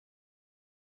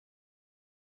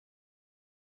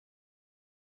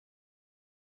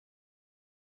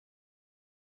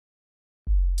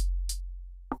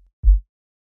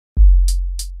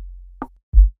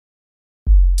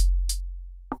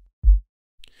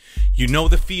You know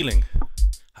the feeling.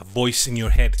 A voice in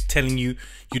your head telling you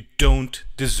you don't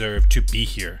deserve to be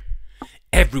here.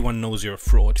 Everyone knows you're a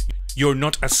fraud. You're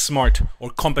not as smart or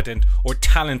competent or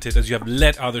talented as you have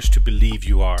led others to believe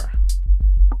you are.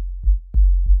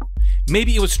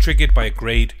 Maybe it was triggered by a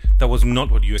grade that was not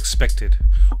what you expected,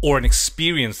 or an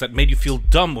experience that made you feel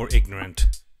dumb or ignorant.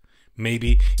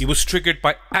 Maybe it was triggered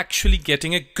by actually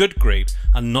getting a good grade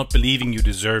and not believing you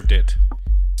deserved it.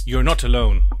 You're not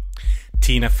alone.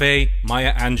 Tina Fey,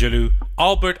 Maya Angelou,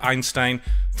 Albert Einstein,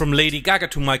 from Lady Gaga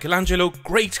to Michelangelo,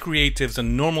 great creatives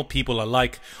and normal people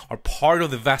alike are part of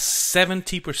the vast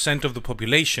 70% of the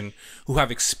population who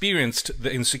have experienced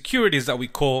the insecurities that we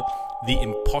call the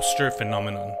imposter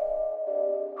phenomenon.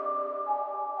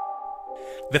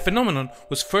 The phenomenon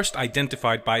was first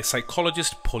identified by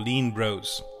psychologist Pauline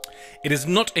Rose. It is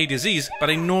not a disease, but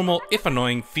a normal, if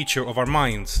annoying, feature of our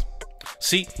minds.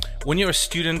 See, when you're a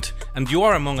student and you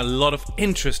are among a lot of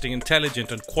interesting,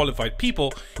 intelligent and qualified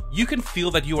people, you can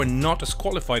feel that you are not as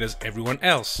qualified as everyone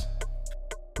else.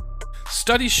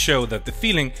 Studies show that the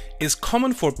feeling is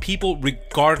common for people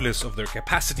regardless of their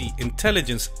capacity,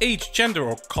 intelligence, age, gender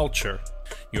or culture.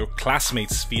 Your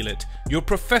classmates feel it, your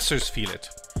professors feel it.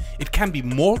 It can be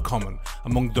more common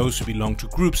among those who belong to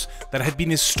groups that have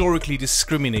been historically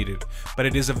discriminated, but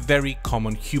it is a very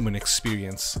common human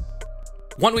experience.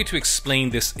 One way to explain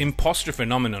this imposter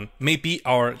phenomenon may be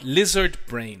our lizard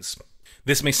brains.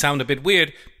 This may sound a bit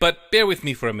weird, but bear with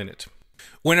me for a minute.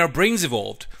 When our brains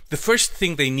evolved, the first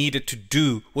thing they needed to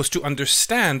do was to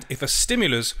understand if a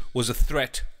stimulus was a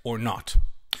threat or not.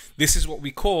 This is what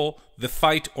we call the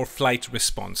fight or flight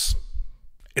response.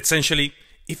 Essentially,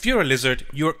 if you're a lizard,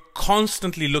 you're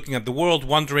constantly looking at the world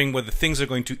wondering whether things are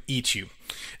going to eat you.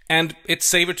 And it's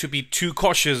safer to be too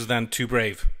cautious than too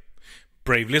brave.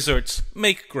 Brave lizards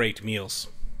make great meals.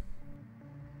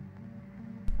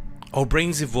 Our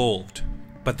brains evolved,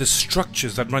 but the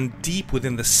structures that run deep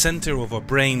within the center of our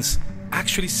brains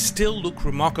actually still look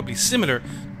remarkably similar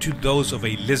to those of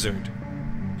a lizard.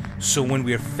 So when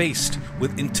we are faced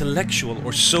with intellectual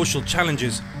or social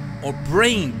challenges, our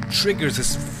brain triggers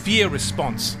this fear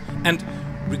response, and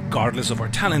regardless of our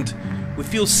talent, we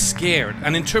feel scared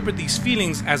and interpret these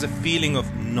feelings as a feeling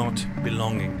of not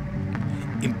belonging.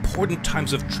 Important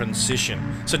times of transition,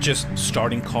 such as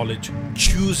starting college,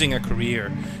 choosing a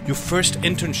career, your first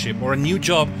internship or a new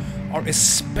job, are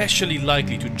especially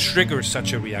likely to trigger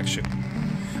such a reaction.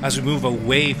 As we move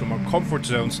away from our comfort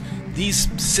zones, these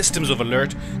systems of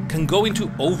alert can go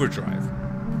into overdrive.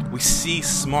 We see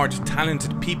smart,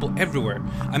 talented people everywhere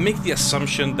and make the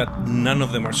assumption that none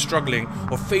of them are struggling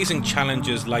or facing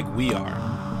challenges like we are.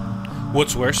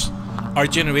 What's worse, our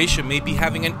generation may be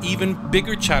having an even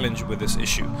bigger challenge with this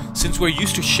issue, since we're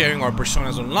used to sharing our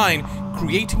personas online,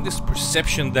 creating this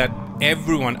perception that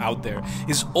everyone out there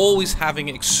is always having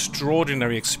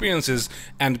extraordinary experiences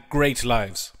and great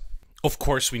lives. Of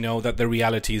course, we know that the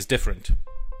reality is different.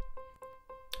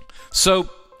 So,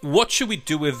 what should we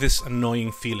do with this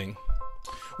annoying feeling?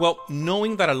 Well,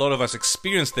 knowing that a lot of us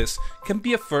experience this can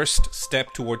be a first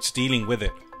step towards dealing with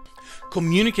it.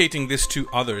 Communicating this to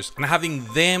others and having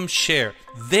them share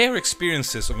their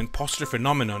experiences of imposter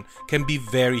phenomenon can be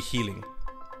very healing.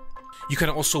 You can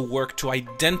also work to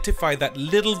identify that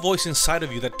little voice inside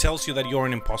of you that tells you that you're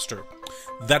an imposter.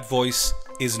 That voice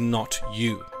is not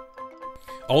you.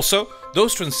 Also,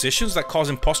 those transitions that cause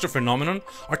imposter phenomenon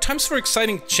are times for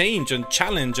exciting change and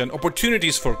challenge and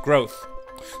opportunities for growth.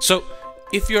 So,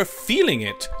 if you're feeling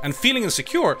it and feeling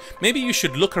insecure, maybe you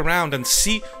should look around and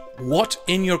see what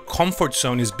in your comfort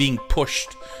zone is being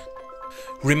pushed.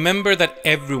 Remember that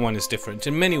everyone is different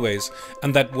in many ways,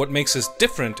 and that what makes us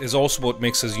different is also what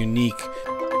makes us unique.